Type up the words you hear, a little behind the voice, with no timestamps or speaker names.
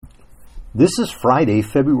This is Friday,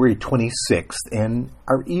 February 26th, and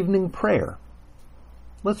our evening prayer.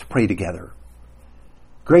 Let's pray together.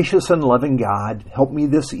 Gracious and loving God, help me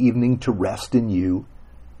this evening to rest in you,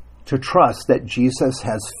 to trust that Jesus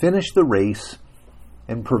has finished the race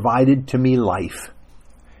and provided to me life.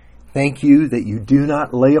 Thank you that you do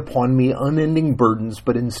not lay upon me unending burdens,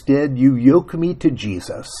 but instead you yoke me to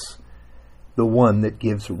Jesus, the one that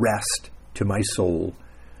gives rest to my soul.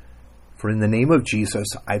 For in the name of Jesus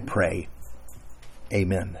I pray.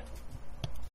 Amen.